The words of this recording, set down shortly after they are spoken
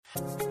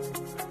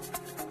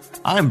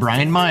I'm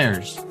Brian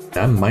Myers,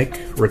 I'm Mike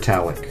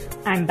Ritalik.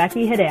 I'm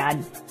Becky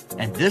Haddad.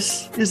 and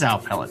this is Owl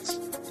Pellets,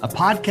 a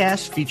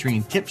podcast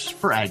featuring tips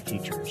for ag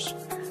teachers.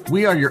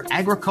 We are your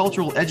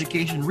agricultural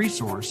education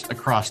resource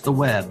across the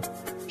web,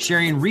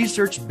 sharing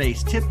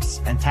research-based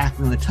tips and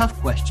tackling the tough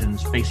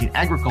questions facing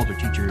agriculture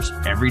teachers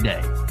every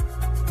day.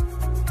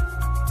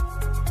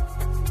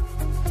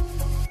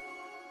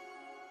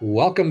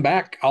 Welcome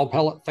back, Owl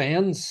Pellet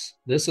fans.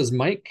 This is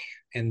Mike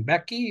and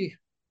Becky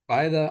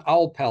by the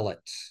Owl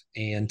Pellet.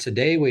 And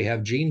today we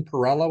have Gene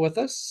Perella with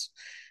us.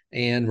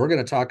 And we're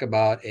going to talk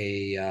about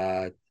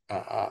a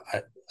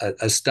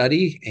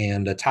study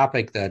and a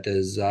topic that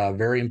is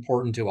very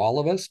important to all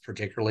of us,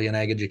 particularly in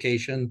ag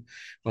education,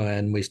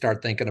 when we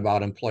start thinking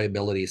about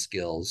employability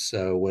skills.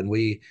 So when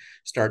we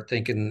start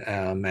thinking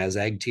as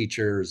ag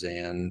teachers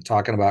and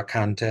talking about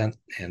content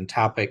and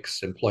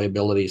topics,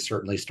 employability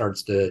certainly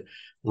starts to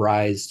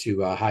rise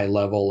to a high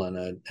level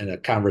and a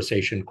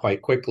conversation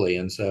quite quickly.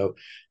 And so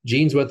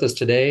Gene's with us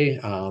today,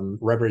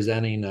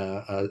 representing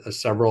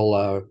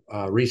several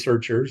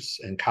researchers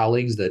and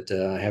colleagues that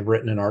have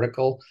written an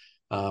article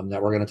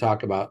that we're going to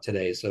talk about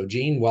today. So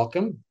Gene,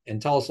 welcome,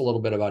 and tell us a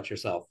little bit about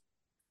yourself.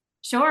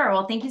 Sure.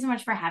 Well, thank you so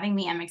much for having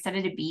me. I'm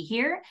excited to be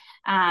here.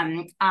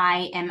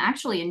 I am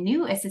actually a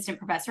new assistant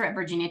professor at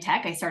Virginia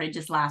Tech. I started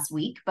just last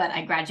week, but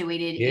I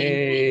graduated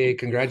Yay,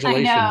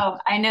 congratulations.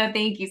 I know.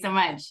 Thank you so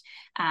much.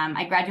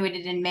 I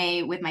graduated in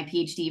May with my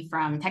PhD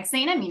from Texas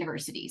A&M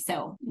University.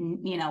 So,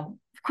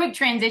 quick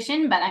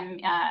transition, but I'm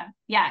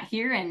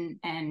here and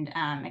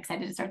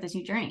excited to start this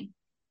new journey.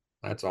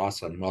 That's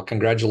awesome. Well,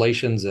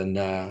 congratulations,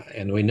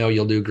 and we know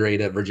you'll do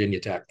great at Virginia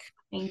Tech.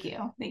 Thank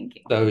you.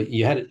 So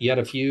you had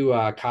a few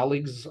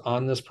colleagues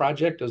on this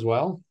project as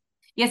well?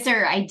 Yes,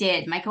 sir, I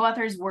did. My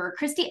co-authors were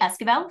Christy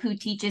Esquivel, who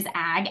teaches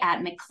ag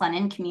at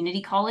McLennan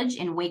Community College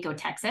in Waco,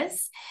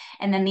 Texas.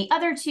 And then the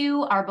other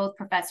two are both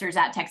professors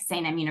at Texas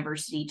A&M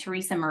University,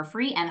 Teresa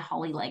Murphy and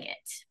Holly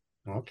Leggett.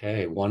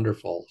 Okay,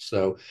 wonderful.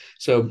 So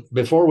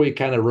before we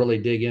kind of really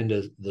dig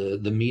into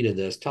the meat of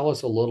this, tell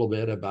us a little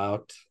bit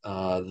about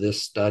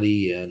this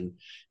study and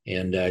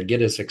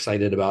get us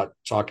excited about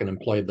talking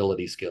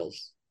employability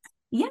skills.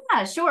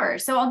 Yeah, sure.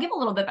 So I'll give a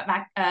little bit of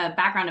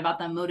background about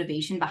the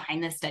motivation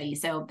behind this study.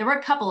 So there were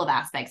a couple of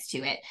aspects to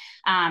it.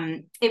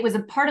 It was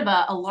a part of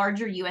a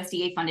larger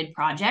USDA-funded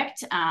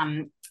project.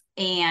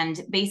 And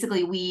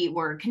basically, we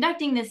were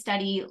conducting this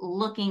study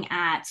looking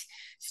at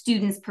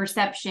students'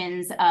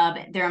 perceptions of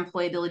their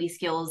employability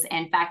skills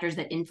and factors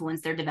that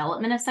influence their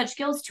development of such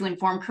skills to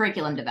inform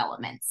curriculum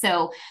development.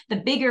 So the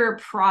bigger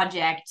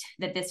project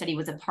that this study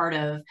was a part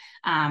of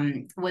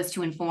was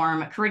to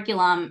inform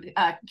curriculum,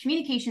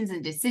 communications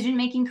and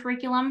decision-making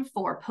curriculum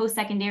for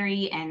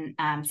post-secondary and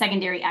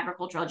secondary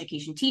agricultural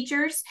education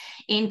teachers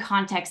in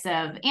context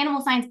of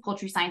animal science,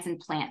 poultry science, and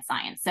plant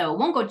science. So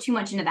won't go too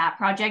much into that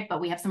project,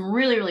 but we have some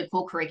really, really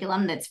cool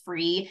curriculum that's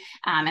free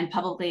and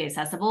publicly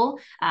accessible,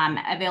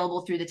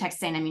 available through the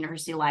Texas A&M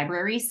University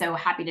Library. So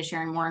happy to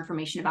share more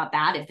information about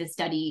that if this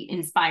study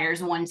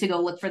inspires one to go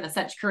look for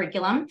such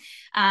curriculum.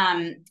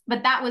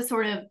 But that was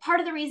sort of part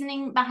of the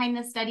reasoning behind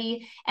this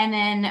study. And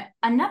then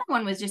another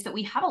one was just that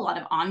we have a lot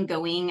of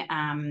ongoing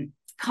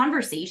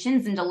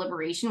conversations and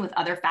deliberation with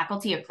other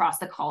faculty across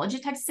the college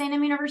at Texas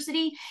A&M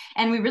University.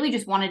 And we really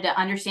just wanted to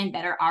understand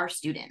better our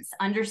students,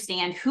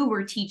 understand who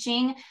we're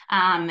teaching.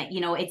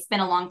 It's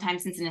been a long time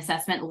since an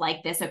assessment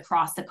like this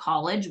across the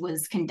college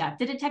was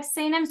conducted at Texas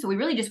A&M. So we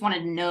really just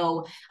wanted to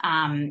know,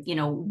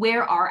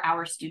 where are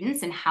our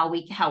students and how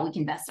we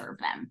can best serve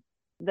them.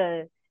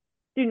 The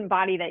student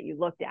body that you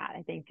looked at,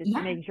 I think, just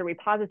making sure we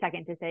pause a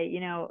second to say,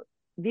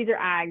 these are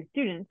ag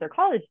students, they're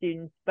college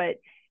students, but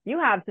you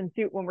have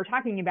when we're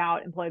talking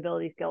about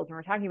employability skills, when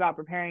we're talking about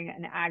preparing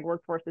an ag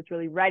workforce that's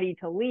really ready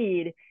to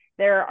lead,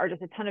 there are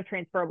just a ton of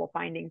transferable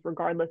findings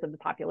regardless of the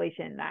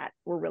population that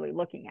we're really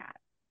looking at.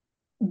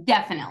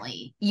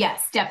 Definitely.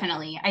 Yes,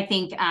 definitely. I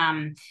think,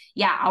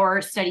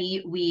 our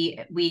study,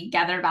 we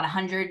gathered about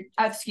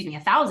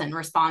 1,000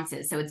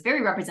 responses. So it's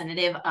very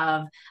representative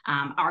of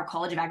our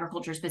College of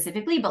Agriculture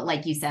specifically. But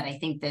like you said, I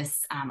think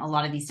a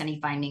lot of these study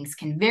findings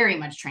can very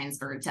much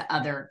transfer to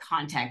other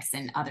contexts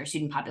and other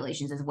student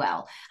populations as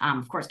well.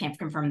 Of course, can't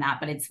confirm that,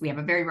 but we have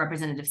a very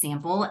representative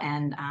sample.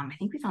 And I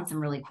think we found some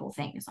really cool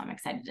things. So I'm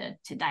excited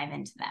to dive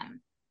into them.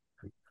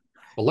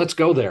 Well, let's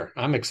go there.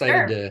 I'm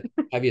excited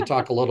to have you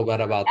talk a little bit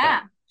about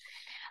that.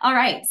 All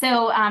right.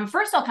 So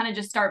first, I'll kind of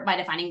just start by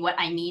defining what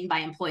I mean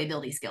by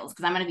employability skills,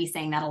 because I'm going to be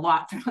saying that a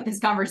lot throughout this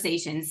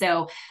conversation.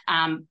 So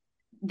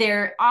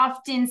they're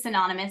often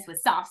synonymous with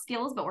soft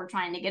skills, but we're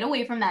trying to get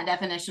away from that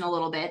definition a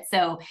little bit.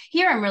 So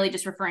here I'm really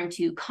just referring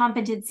to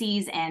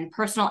competencies and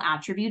personal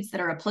attributes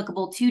that are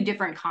applicable to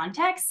different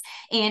contexts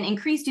and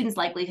increase students'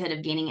 likelihood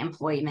of gaining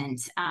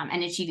employment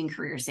and achieving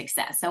career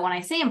success. So when I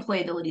say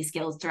employability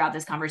skills throughout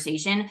this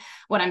conversation,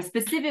 what I'm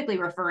specifically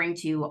referring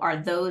to are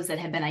those that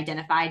have been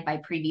identified by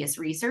previous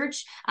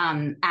research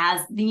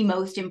as the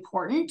most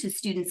important to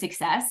student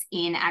success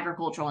in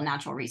agricultural and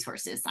natural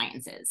resources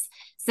sciences.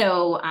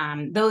 So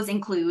those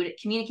include include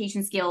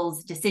communication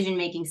skills,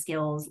 decision-making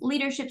skills,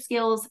 leadership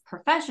skills,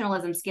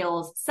 professionalism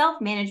skills,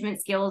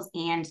 self-management skills,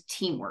 and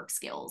teamwork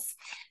skills.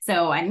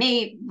 So I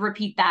may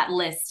repeat that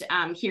list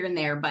here and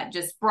there, but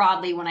just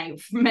broadly, when I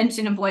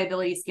mention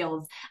employability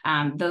skills,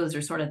 those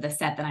are sort of the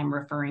set that I'm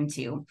referring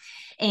to.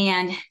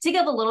 And to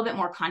give a little bit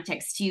more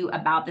context to you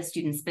about the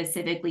students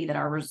specifically that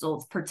our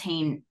results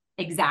pertain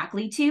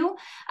exactly to,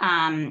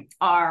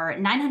 are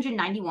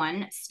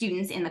 991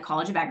 students in the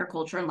College of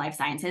Agriculture and Life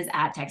Sciences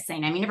at Texas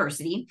A&M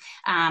University.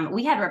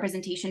 We had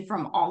representation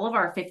from all of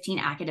our 15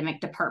 academic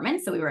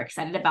departments, so we were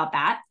excited about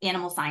that.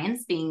 Animal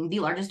science, being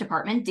the largest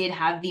department, did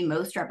have the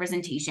most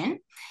representation.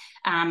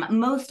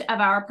 Most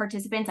of our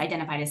participants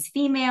identified as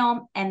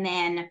female, and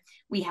then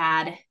we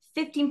had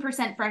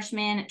 15%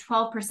 freshmen,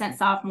 12%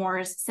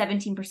 sophomores,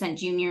 17%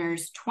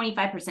 juniors,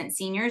 25%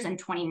 seniors,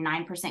 and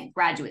 29%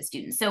 graduate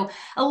students. So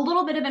a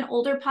little bit of an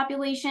older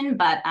population,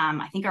 but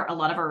I think a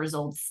lot of our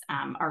results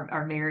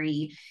are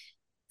very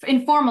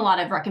inform a lot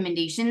of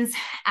recommendations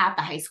at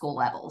the high school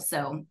level.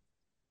 So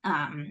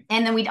and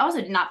then we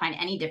also did not find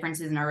any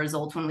differences in our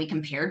results when we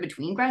compared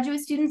between graduate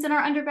students and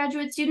our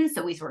undergraduate students.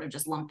 So we sort of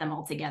just lumped them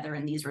all together,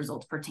 and these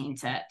results pertain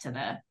to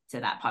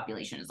that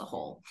population as a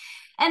whole.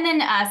 And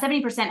then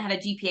 70% had a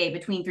GPA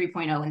between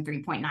 3.0 and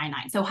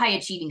 3.99. So high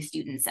achieving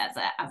students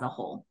as a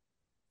whole.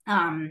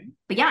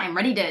 But yeah, I'm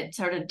ready to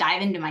sort of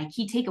dive into my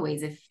key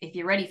takeaways if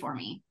you're ready for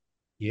me.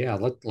 Yeah,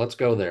 let's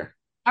go there.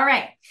 All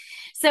right.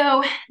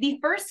 So the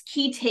first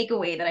key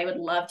takeaway that I would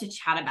love to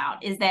chat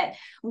about is that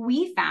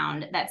we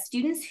found that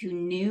students who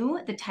knew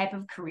the type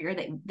of career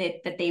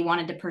that they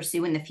wanted to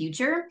pursue in the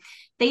future,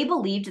 they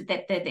believed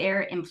that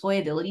their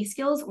employability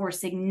skills were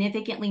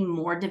significantly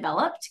more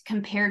developed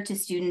compared to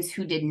students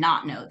who did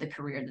not know the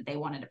career that they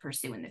wanted to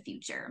pursue in the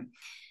future.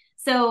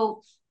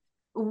 So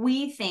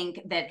we think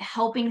that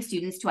helping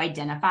students to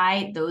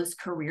identify those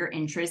career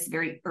interests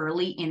very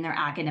early in their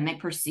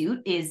academic pursuit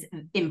is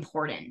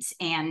important.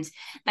 And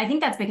I think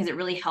that's because it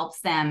really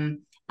helps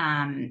them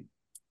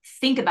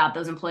think about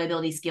those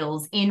employability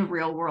skills in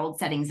real world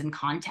settings and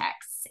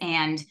contexts.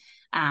 And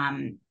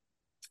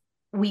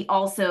we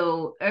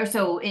also,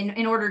 so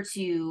in order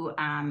to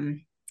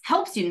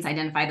help students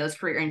identify those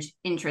career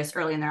interests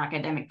early in their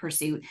academic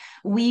pursuit,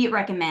 we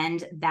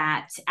recommend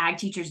that ag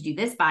teachers do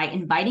this by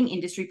inviting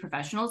industry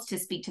professionals to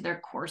speak to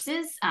their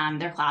courses,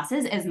 their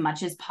classes, as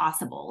much as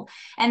possible.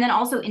 And then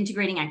also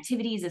integrating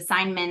activities,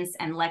 assignments,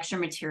 and lecture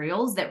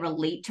materials that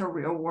relate to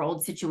real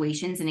world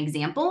situations and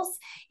examples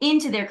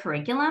into their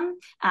curriculum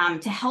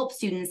to help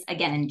students,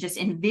 again, just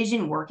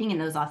envision working in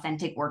those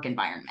authentic work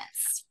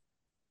environments.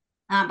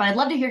 But I'd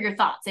love to hear your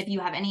thoughts if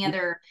you have any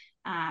other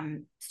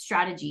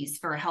strategies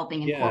for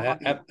helping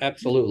incorporate.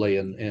 Absolutely.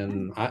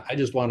 And I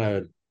just want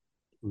to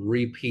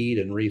repeat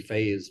and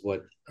rephrase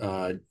what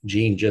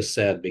Jean just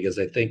said, because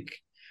I think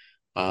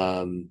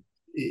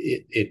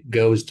it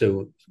goes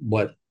to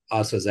what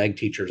us as ag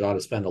teachers ought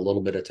to spend a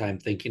little bit of time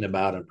thinking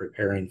about and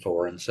preparing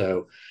for. And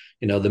so,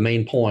 the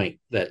main point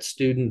that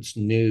students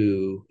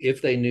knew,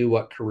 if they knew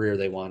what career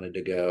they wanted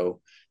to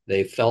go,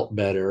 they felt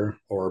better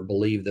or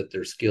believed that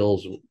their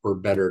skills were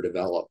better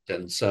developed.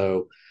 And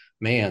so,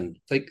 man,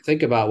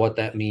 think about what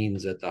that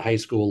means at the high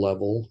school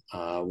level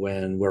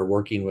when we're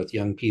working with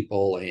young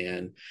people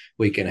and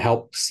we can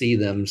help see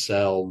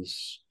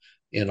themselves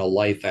in a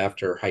life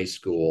after high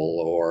school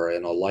or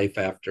in a life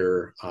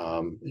after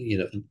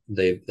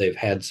they've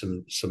had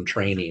some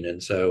training.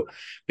 And so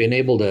being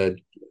able to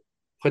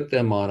put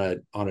them on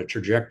a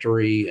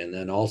trajectory, and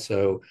then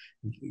also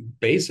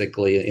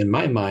basically, in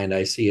my mind,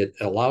 I see it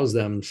allows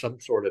them some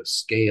sort of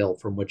scale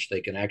from which they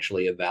can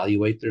actually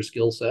evaluate their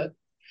skill set.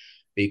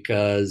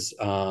 Because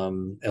a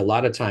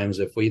lot of times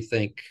if we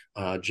think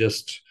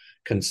just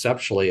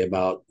conceptually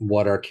about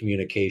what our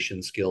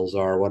communication skills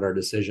are, what our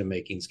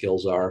decision-making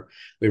skills are,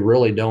 we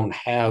really don't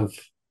have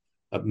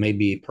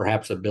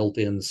perhaps a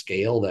built-in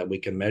scale that we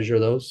can measure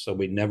those. So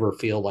we never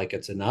feel like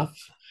it's enough.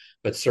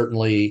 But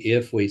certainly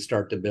if we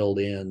start to build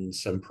in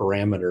some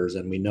parameters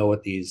and we know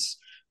what these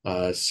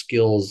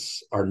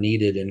skills are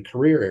needed in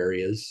career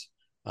areas,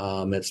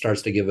 it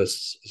starts to give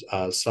us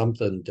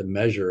something to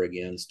measure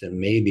against, and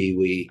maybe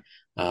we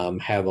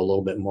have a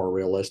little bit more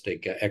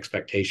realistic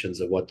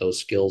expectations of what those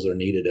skills are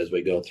needed as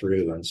we go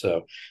through. And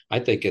so I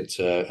think it's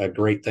a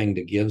great thing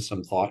to give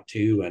some thought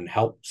to and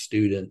help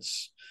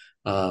students,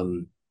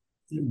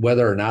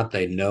 whether or not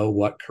they know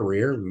what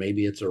career,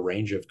 maybe it's a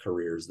range of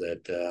careers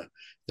that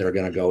they're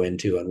going to go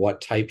into, and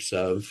what types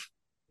of,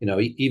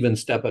 even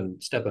stepping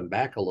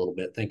back a little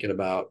bit, thinking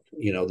about,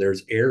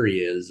 there's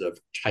areas of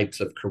types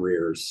of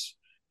careers,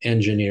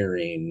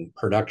 engineering,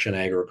 production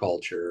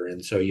agriculture.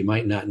 And so you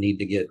might not need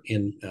to get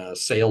in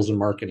sales and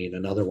marketing,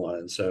 another one.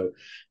 And so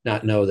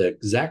not know the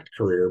exact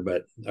career,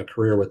 but a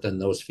career within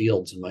those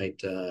fields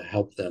might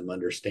help them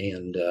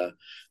understand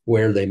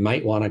where they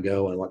might want to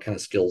go and what kind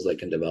of skills they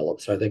can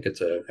develop. So I think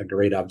it's a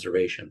great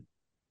observation.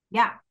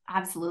 Yeah,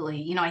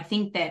 absolutely. I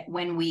think that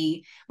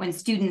when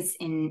students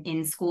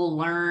in school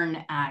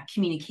learn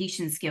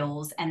communication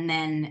skills, and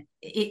then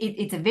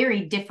it's a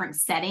very different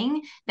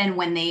setting than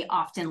when they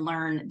often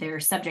learn their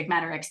subject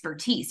matter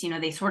expertise.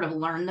 They sort of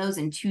learn those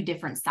in two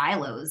different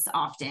silos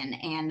often.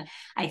 And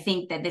I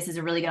think that this is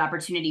a really good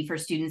opportunity for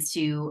students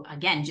to,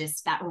 again,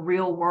 just that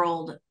real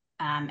world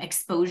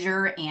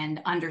exposure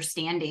and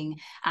understanding.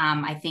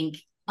 I think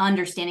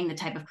understanding the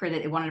type of career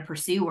that they wanted to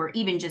pursue, or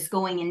even just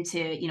going into,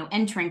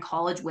 entering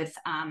college with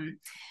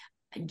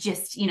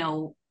just,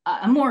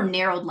 a more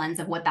narrowed lens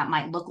of what that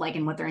might look like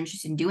and what they're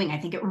interested in doing. I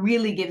think it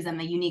really gives them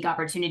a unique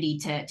opportunity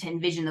to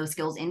envision those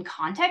skills in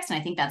context. And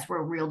I think that's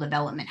where real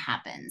development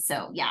happens.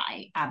 So yeah,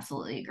 I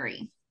absolutely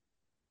agree.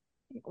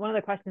 One of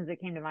the questions that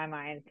came to my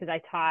mind, because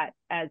I taught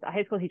as a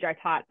high school teacher, I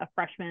taught a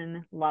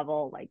freshman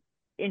level, like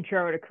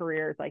intro to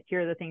careers, like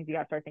here are the things you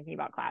got to start thinking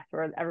about class,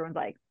 where everyone's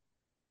like,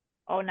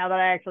 oh, now that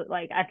I actually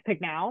I have to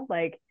pick now,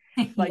 yeah.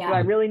 Do I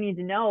really need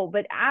to know?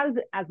 But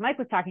as Mike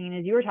was talking and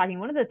as you were talking,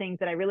 one of the things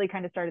that I really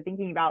kind of started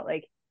thinking about,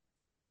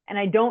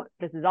 and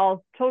this is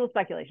all total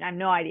speculation, I have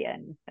no idea,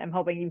 and I'm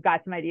hoping you've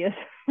got some ideas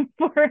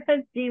for us,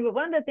 Jean, but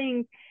one of the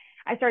things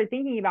I started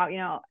thinking about,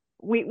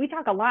 we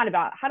talk a lot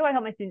about how do I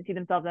help my students see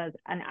themselves as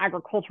an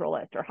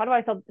agriculturalist, or how do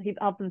I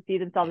help them see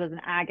themselves as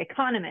an ag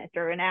economist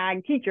or an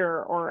ag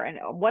teacher or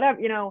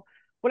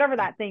whatever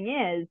that thing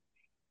is.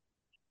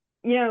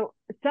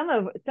 Some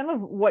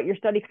of what your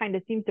study kind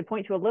of seems to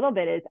point to a little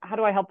bit is how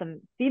do I help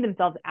them see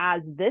themselves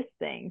as this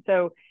thing?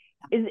 So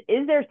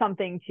is there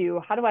something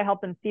to how do I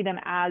help them see them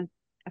as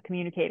a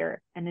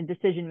communicator and a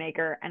decision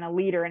maker and a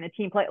leader and a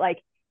team player?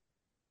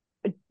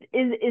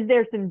 Is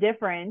there some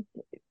difference?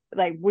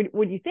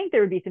 Would you think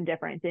there would be some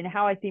difference in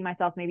how I see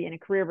myself maybe in a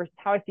career versus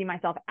how I see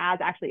myself as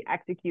actually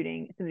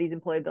executing some of these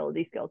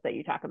employability skills that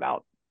you talk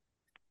about?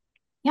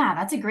 Yeah,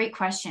 that's a great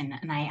question.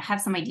 And I have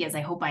some ideas.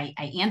 I hope I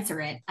answer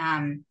it.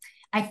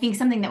 I think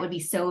something that would be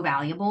so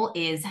valuable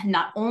is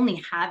not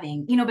only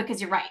having,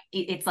 because you're right.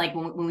 It's like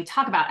when we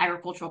talk about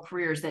agricultural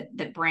careers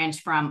that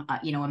branch from,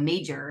 a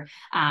major,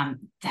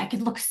 that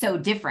could look so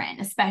different,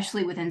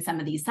 especially within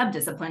some of these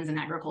subdisciplines in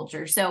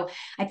agriculture. So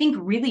I think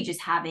really just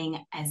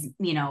having, as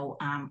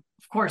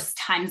of course,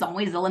 time's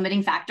always a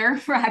limiting factor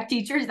for ag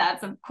teachers.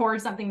 That's of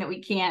course something that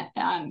we can't,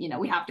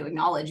 we have to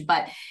acknowledge,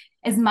 but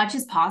as much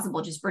as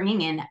possible, just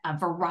bringing in a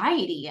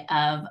variety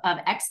of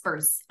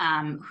experts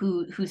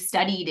who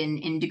studied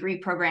in degree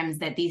programs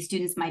that these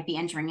students might be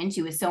entering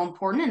into is so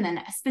important. And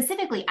then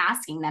specifically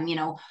asking them,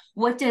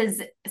 what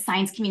does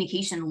science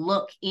communication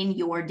look in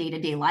your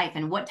day-to-day life,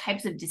 and what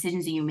types of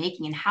decisions are you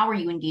making, and how are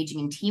you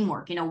engaging in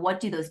teamwork? What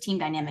do those team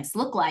dynamics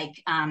look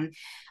like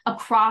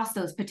across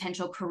those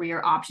potential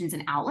career options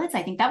and outlets?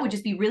 I think that would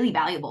just be really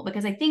valuable,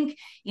 because I think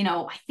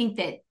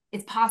that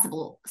it's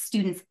possible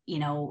students,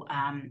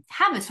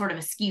 have a sort of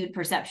a skewed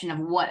perception of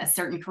what a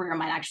certain career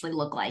might actually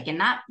look like. And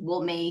that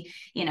may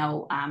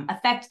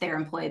affect their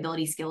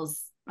employability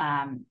skills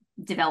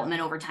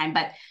development over time.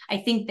 But I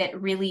think that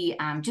really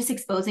just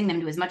exposing them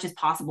to as much as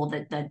possible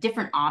the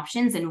different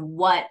options and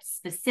what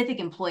specific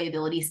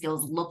employability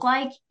skills look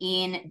like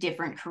in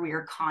different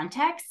career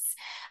contexts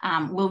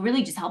will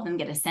really just help them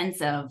get a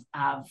sense of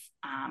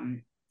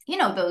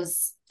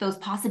those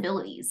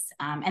possibilities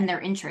and their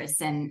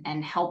interests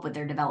and help with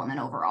their development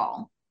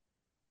overall.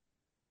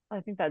 I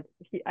think that's,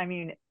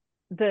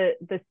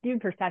 the skewed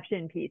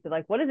perception piece of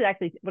what does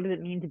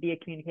it mean to be a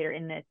communicator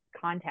in this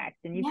context?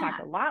 And you've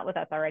talked a lot with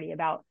us already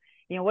about,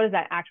 what does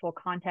that actual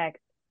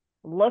context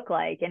look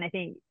like? And I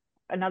think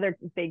another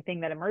big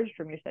thing that emerged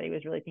from your study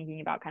was really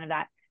thinking about kind of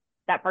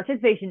that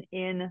participation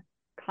in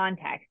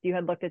context. You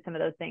had looked at some of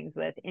those things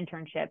with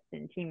internships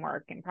and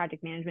teamwork and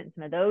project management and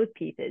some of those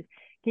pieces.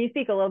 Can you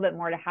speak a little bit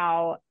more to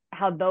how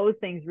those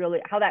things really,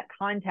 how that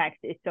context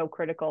is so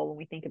critical when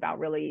we think about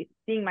really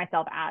seeing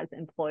myself as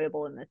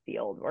employable in this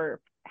field, or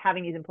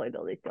having these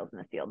employability skills in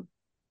this field?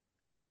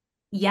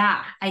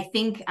 Yeah, I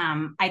think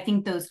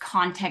those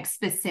context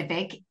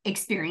specific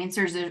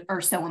experiences are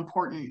so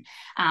important.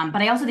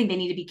 But I also think they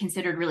need to be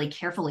considered really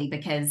carefully,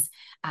 because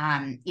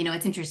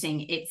it's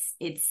interesting.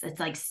 It's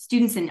like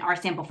students in our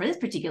sample for this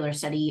particular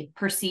study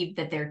perceived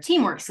that their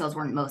teamwork skills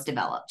weren't most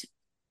developed.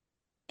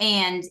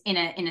 And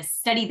in a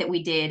study that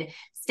we did,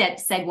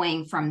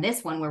 segueing from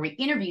this one, where we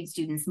interviewed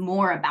students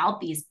more about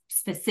these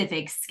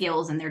specific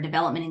skills and their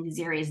development in these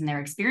areas and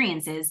their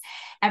experiences,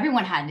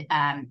 everyone had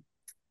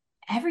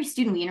every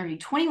student we interviewed,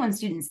 21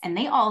 students, and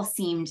they all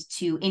seemed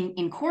to,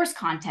 in course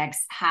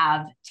context,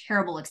 have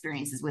terrible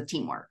experiences with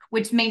teamwork,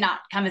 which may not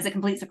come as a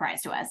complete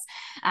surprise to us.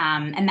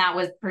 And that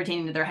was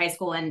pertaining to their high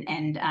school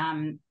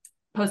and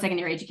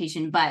post-secondary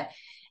education, but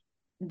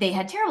they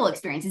had terrible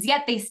experiences,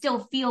 yet they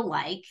still feel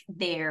like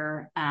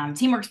their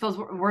teamwork skills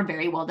were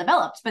very well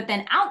developed. But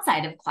then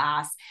outside of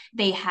class,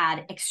 they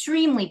had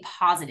extremely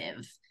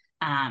positive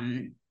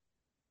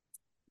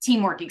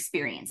teamwork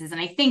experiences.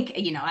 And I think,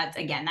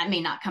 again, that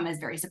may not come as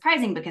very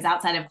surprising, because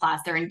outside of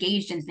class, they're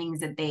engaged in things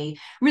that they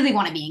really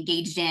want to be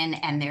engaged in.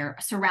 And they're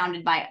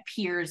surrounded by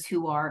peers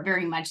who are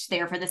very much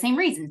there for the same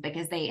reasons,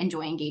 because they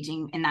enjoy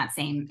engaging in that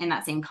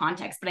same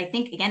context. But I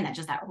think, again, that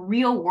just that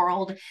real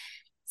world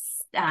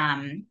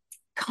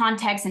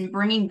context and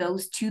bringing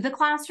those to the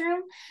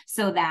classroom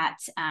so that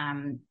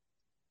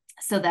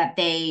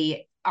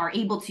they are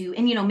able to,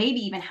 and, maybe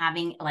even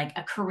having like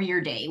a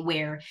career day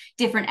where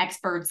different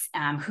experts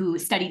who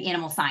studied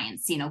animal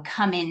science,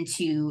 come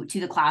into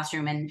the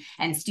classroom,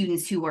 and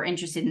students who are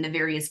interested in the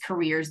various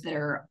careers that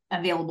are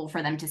available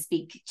for them to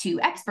speak to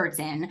experts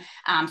in,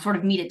 sort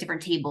of meet at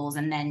different tables,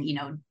 and then,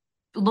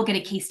 look at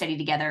a case study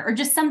together, or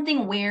just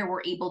something where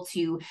we're able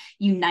to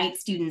unite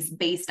students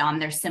based on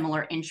their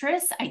similar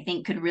interests, I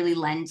think could really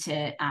lend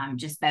to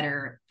just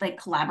better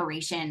like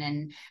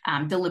collaboration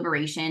and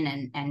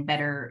deliberation and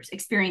better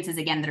experiences,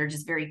 again, that are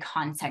just very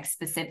context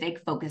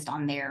specific, focused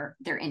on their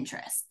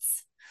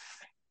interests.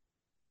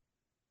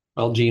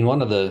 Well, Jean,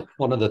 one of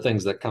the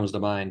things that comes to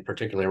mind,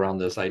 particularly around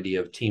this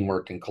idea of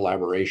teamwork and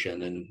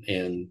collaboration,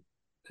 and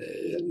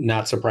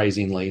not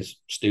surprisingly,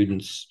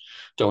 students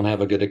don't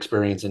have a good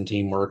experience in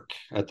teamwork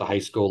at the high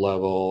school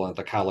level, at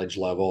the college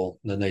level.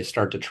 Then they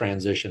start to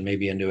transition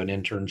maybe into an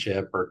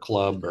internship or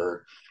club,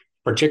 or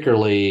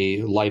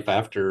particularly life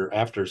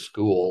after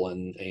school,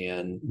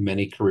 and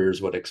many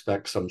careers would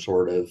expect some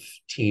sort of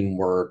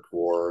teamwork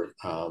or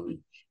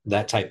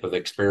that type of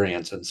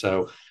experience. And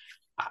so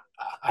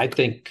I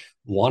think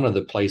one of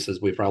the places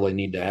we probably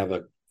need to have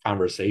a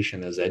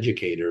conversation as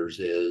educators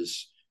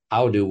is,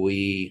 how do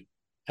we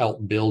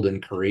help build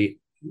and create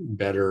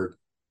better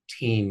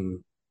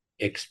team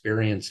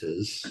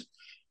experiences,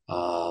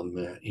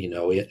 to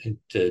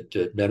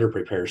better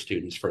prepare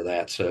students for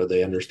that, so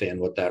they understand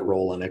what that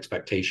role and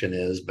expectation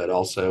is, but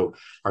also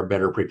are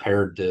better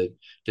prepared to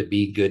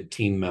be good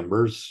team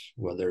members,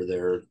 whether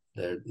they're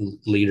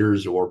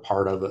leaders or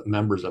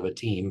members of a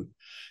team.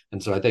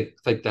 And so I think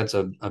that's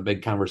a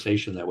big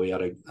conversation that we ought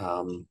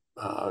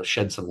to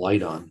shed some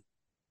light on.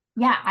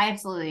 Yeah, I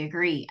absolutely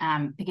agree.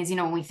 Because,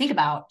 when we think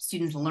about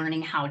students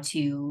learning how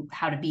to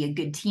be a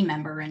good team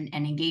member and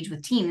engage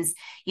with teams,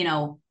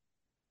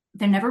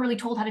 they're never really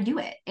told how to do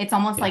it. It's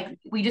almost like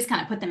we just kind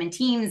of put them in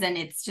teams, and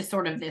it's just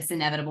sort of this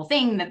inevitable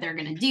thing that they're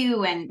going to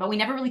do. But we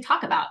never really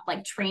talk about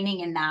like training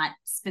in that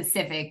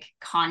specific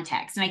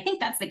context. And I think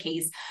that's the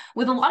case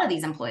with a lot of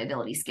these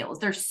employability skills.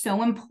 They're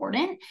so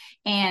important.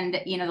 And,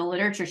 the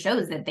literature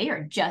shows that they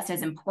are just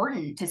as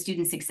important to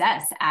student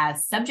success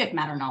as subject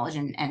matter knowledge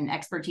and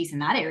expertise in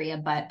that area.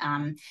 But,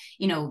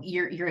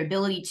 your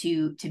ability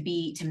to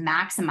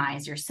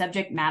maximize your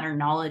subject matter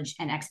knowledge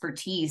and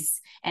expertise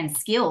and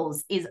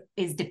skills is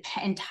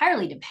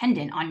entirely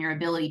dependent on your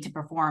ability to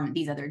perform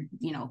these other,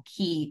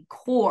 key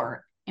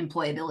core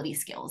employability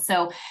skills.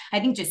 So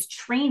I think just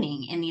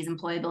training in these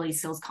employability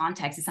skills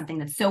contexts is something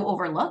that's so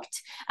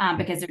overlooked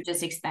because they're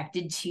just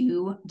expected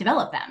to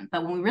develop them.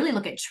 But when we really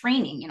look at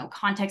training,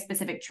 context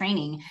specific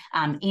training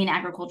in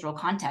agricultural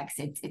context,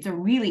 it's a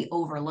really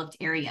overlooked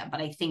area, but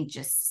I think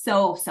just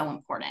so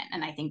important.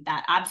 And I think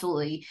that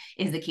absolutely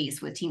is the case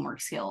with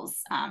teamwork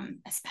skills,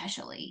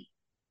 especially.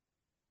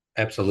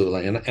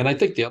 Absolutely. And I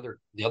think the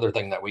other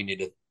thing that we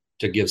need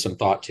to give some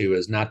thought to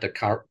is not to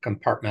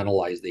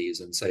compartmentalize these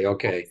and say,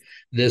 okay,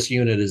 this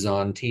unit is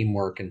on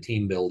teamwork and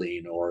team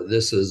building, or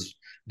this is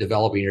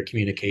developing your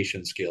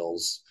communication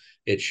skills.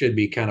 It should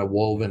be kind of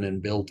woven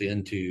and built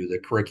into the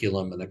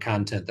curriculum and the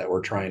content that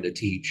we're trying to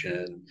teach,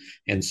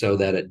 and so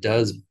that it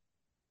does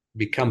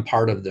become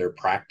part of their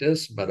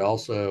practice, but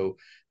also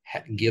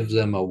gives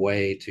them a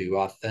way to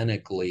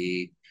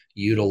authentically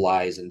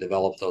utilize and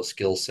develop those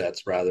skill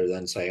sets, rather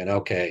than saying,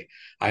 okay,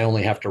 I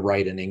only have to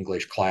write in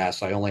English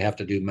class, I only have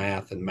to do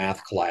math in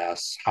math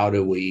class. How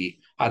do we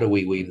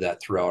weave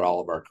that throughout all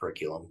of our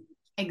curriculum?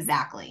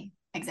 Exactly.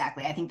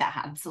 I think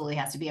that absolutely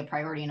has to be a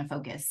priority and a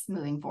focus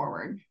moving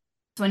forward.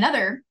 So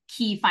another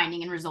key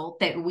finding and result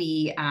that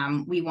we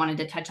wanted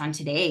to touch on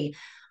today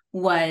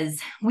was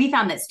we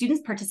found that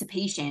students'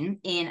 participation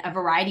in a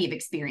variety of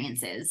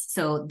experiences,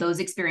 so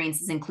those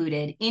experiences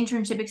included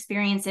internship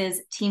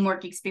experiences,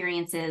 teamwork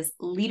experiences,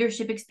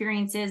 leadership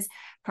experiences,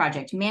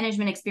 project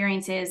management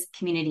experiences,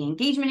 community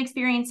engagement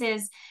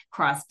experiences,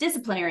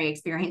 cross-disciplinary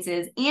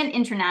experiences, and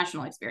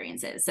international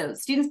experiences. So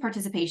students'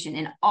 participation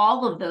in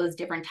all of those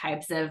different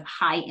types of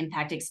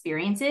high-impact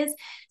experiences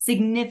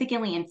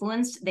significantly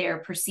influenced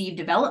their perceived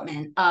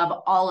development of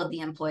all of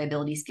the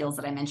employability skills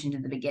that I mentioned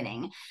in the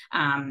beginning.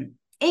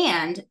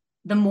 And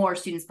the more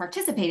students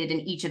participated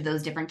in each of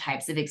those different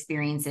types of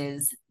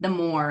experiences, the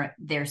more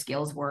their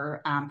skills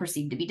were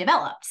perceived to be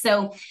developed.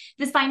 So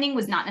this finding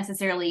was not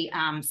necessarily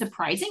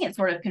surprising. It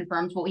sort of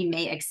confirms what we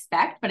may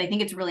expect, but I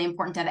think it's really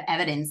important to have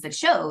evidence that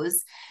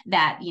shows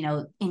that,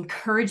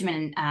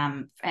 encouragement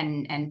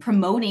and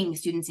promoting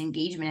students'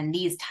 engagement in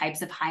these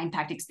types of high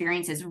impact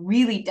experiences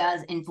really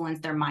does influence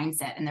their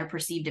mindset and their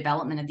perceived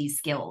development of these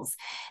skills.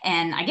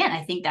 And again,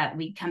 I think that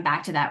we come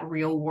back to that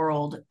real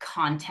world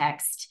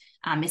context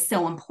is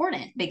so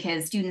important,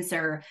 because students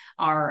are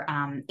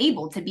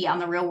able to be out in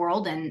the real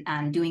world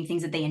and doing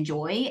things that they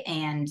enjoy,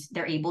 and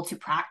they're able to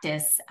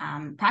practice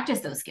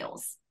those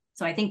skills.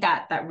 So I think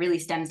that really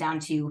stems down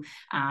to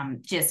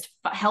just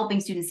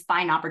helping students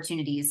find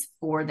opportunities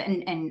for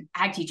and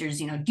ag teachers,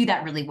 do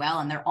that really well.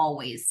 And they're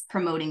always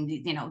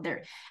promoting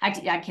their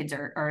ag kids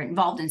are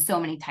involved in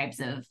so many types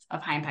of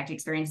high impact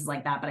experiences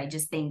like that. But I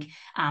just think,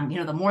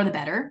 the more the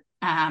better.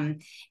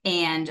 And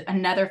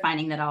another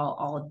finding that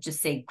I'll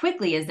just say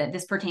quickly is that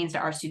this pertains to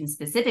our students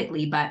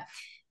specifically, but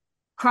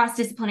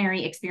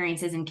cross-disciplinary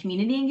experiences and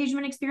community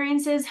engagement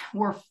experiences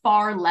were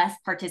far less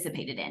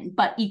participated in,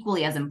 but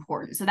equally as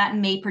important. So that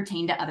may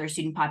pertain to other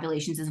student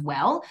populations as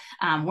well.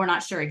 We're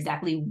not sure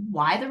exactly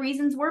why the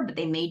reasons were, but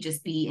they may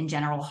just be in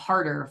general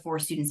harder for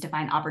students to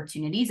find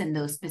opportunities in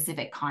those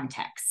specific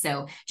contexts.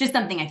 So just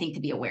something I think to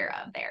be aware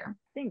of there.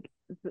 I think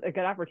it's a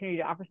good opportunity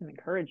to offer some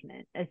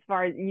encouragement as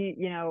far as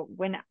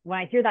when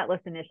I hear that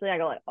list initially, I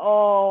go like,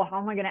 oh, how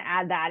am I going to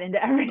add that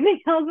into everything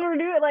else we're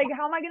doing? Like,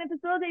 how am I going to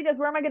facilitate this?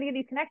 Where am I going to get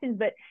these connections?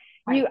 But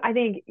right. I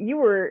think you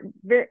were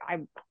I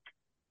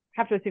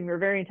have to assume you were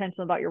very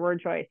intentional about your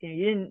word choice.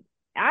 You didn't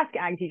ask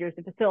ag teachers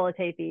to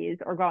facilitate these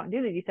or go out and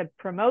do these. You said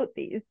promote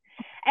these.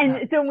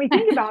 And so when we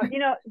think about,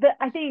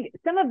 I think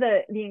some of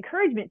the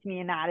encouragement to me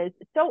in that is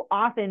so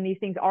often these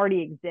things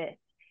already exist.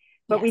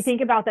 But yes. We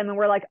think about them and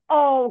we're like,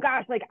 oh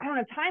gosh, like I don't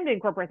have time to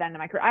incorporate that into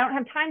my career. I don't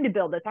have time to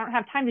build this. I don't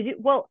have time to do.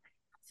 Well,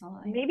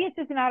 absolutely. Maybe it's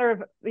just a matter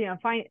of,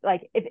 find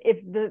like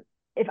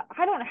if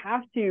I don't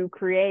have to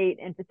create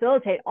and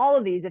facilitate all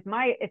of these, if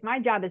my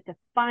job is to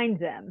find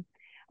them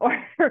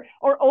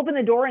or open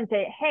the door and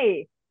say,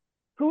 hey,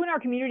 who in our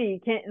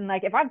community can, and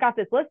like, if I've got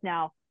this list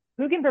now,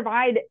 who can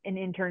provide an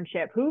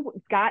internship?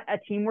 Who's got a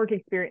teamwork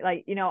experience?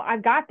 Like,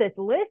 I've got this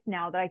list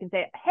now that I can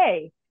say,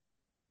 hey,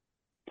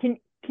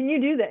 can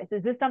you do this?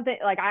 Is this something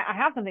like I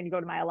have something to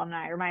go to my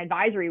alumni or my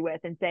advisory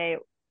with and say,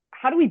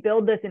 how do we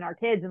build this in our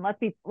kids? And let's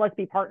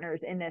be partners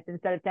in this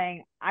instead of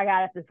saying, I got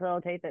to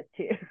facilitate this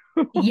too.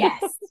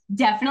 Yes,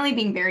 definitely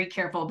being very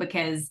careful,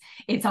 because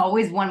it's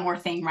always one more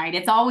thing, right?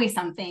 It's always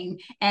something.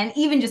 And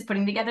even just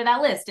putting together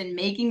that list and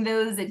making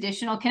those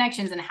additional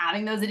connections and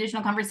having those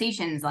additional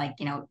conversations, like,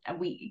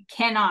 we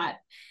cannot,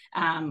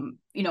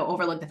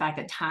 overlook the fact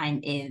that time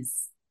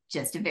is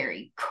just a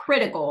very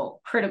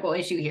critical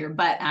issue here.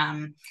 But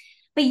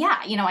yeah,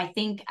 I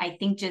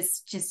think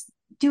just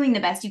doing the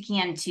best you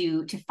can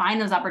to find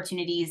those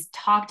opportunities,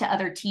 talk to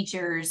other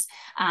teachers,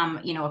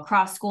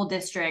 across school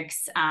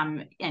districts,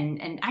 and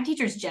ag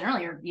teachers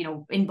generally are,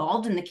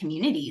 involved in the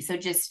community. So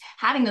just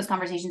having those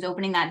conversations,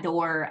 opening that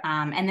door,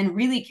 and then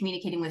really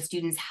communicating with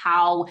students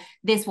how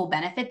this will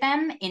benefit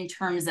them in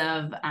terms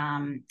of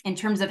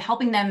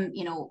helping them,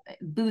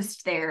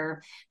 boost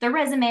their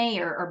resume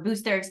or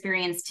boost their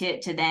experience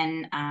to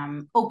then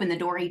open the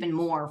door even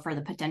more for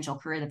the potential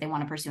career that they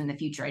want to pursue in the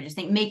future. I just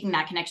think making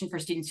that connection for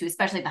students who,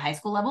 especially at the high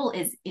school level,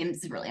 is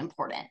really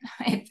important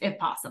if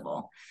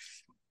possible.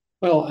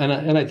 Well,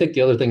 and I think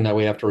the other thing that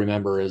we have to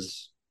remember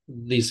is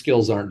these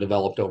skills aren't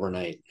developed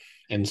overnight.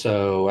 And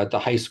so at the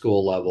high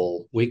school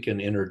level, we can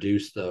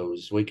introduce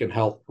those, we can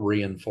help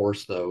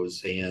reinforce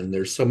those. And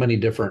there's so many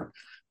different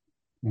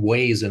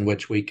ways in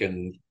which we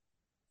can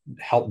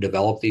help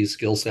develop these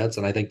skill sets.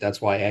 And I think that's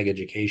why ag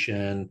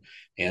education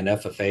and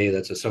FFA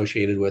that's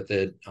associated with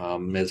it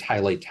is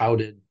highly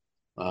touted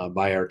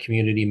by our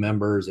community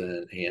members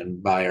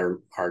and by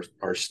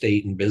our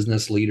state and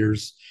business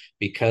leaders,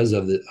 because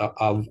of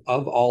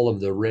all of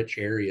the rich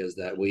areas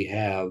that we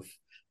have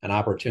an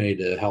opportunity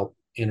to help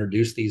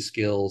introduce these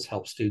skills,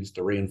 help students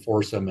to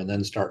reinforce them, and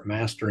then start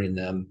mastering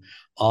them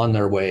on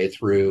their way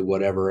through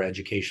whatever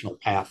educational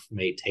path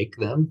may take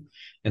them.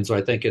 And so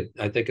I think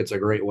it's a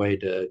great way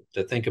to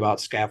think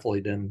about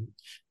scaffolding,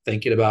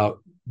 thinking about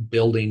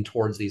building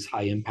towards these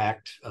high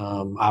impact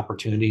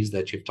opportunities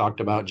that you've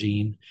talked about,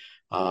 Jean.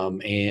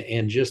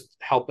 And just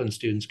helping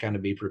students kind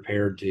of be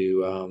prepared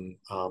to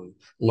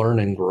learn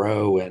and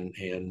grow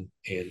and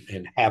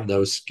have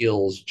those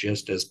skills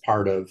just as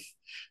part of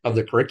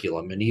the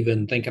curriculum. And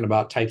even thinking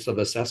about types of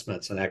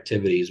assessments and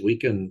activities, we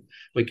can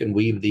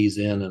weave these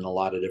in a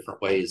lot of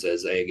different ways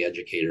as ag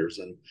educators,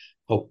 and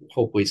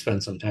hope we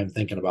spend some time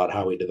thinking about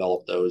how we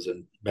develop those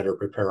and better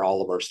prepare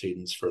all of our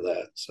students for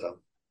that. So.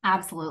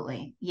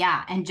 Absolutely.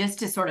 Yeah. And just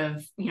to sort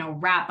of,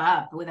 wrap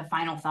up with a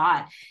final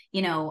thought,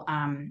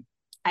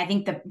 I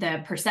think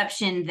the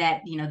perception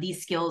that,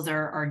 these skills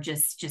are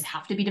just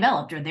have to be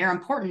developed, or they're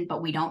important,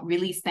 but we don't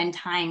really spend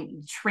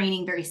time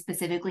training very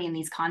specifically in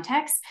these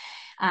contexts.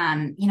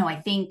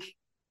 I think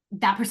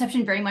that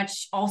perception very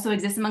much also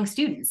exists among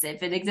students.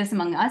 If it exists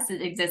among us,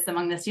 it exists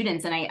among the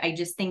students. And I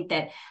just think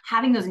that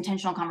having those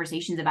intentional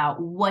conversations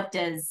about what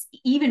does,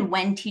 even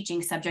when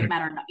teaching subject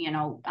matter,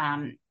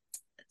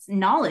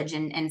 knowledge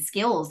and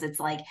skills. It's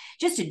like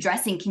just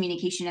addressing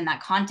communication in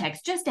that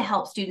context, just to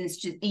help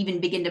students to even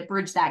begin to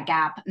bridge that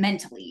gap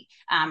mentally.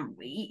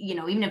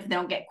 Even if they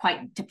don't get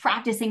quite to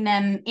practicing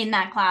them in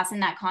that class, in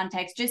that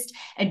context, just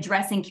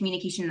addressing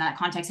communication in that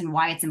context and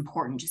why it's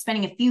important. Just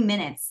spending a few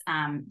minutes,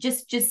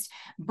 just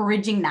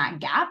bridging that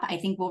gap, I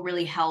think will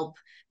really help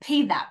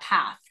pave that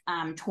path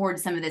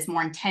towards some of this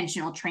more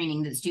intentional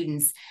training that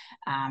students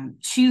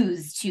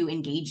choose to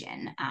engage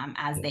in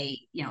as they,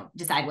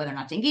 decide whether or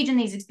not to engage in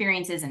these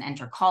experiences and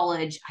enter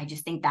college. I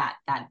just think that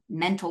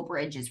mental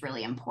bridge is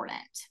really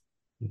important.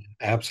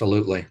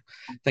 Absolutely.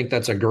 I think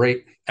that's a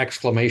great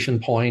exclamation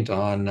point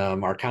on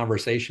our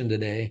conversation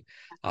today.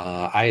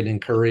 I'd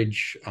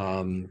encourage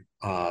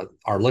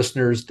our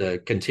listeners to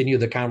continue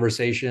the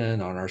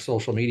conversation on our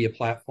social media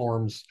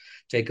platforms.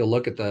 Take a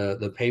look at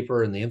the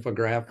paper and the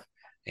infographic,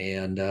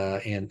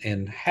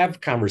 and have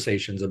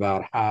conversations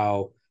about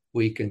how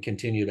we can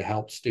continue to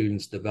help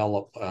students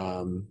develop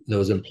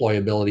those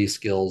employability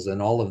skills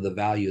and all of the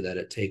value that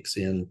it takes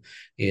in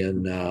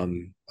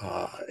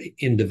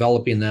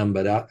developing them,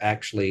 but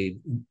actually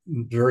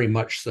very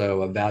much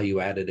so a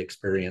value-added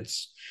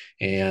experience,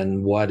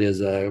 and what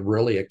is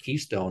really a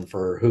keystone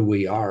for who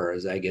we are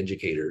as ag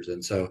educators.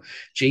 And so,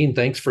 Jean,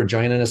 thanks for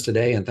joining us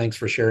today, and thanks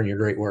for sharing your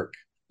great work.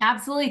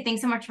 Absolutely.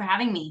 Thanks so much for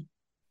having me.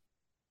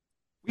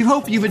 We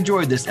hope you've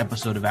enjoyed this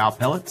episode of Owl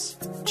Pellets.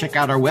 Check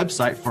out our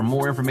website for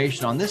more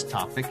information on this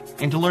topic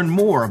and to learn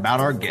more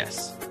about our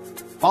guests.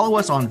 Follow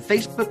us on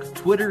Facebook,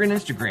 Twitter, and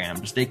Instagram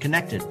to stay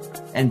connected.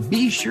 And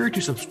be sure to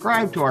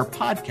subscribe to our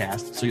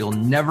podcast so you'll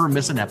never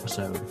miss an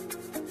episode.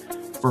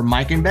 For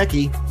Mike and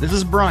Becky, this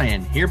is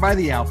Brian here by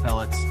the Owl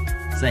Pellets,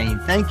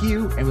 saying thank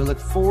you, and we look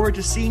forward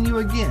to seeing you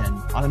again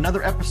on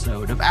another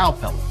episode of Owl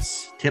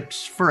Pellets,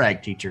 Tips for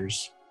Ag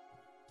Teachers.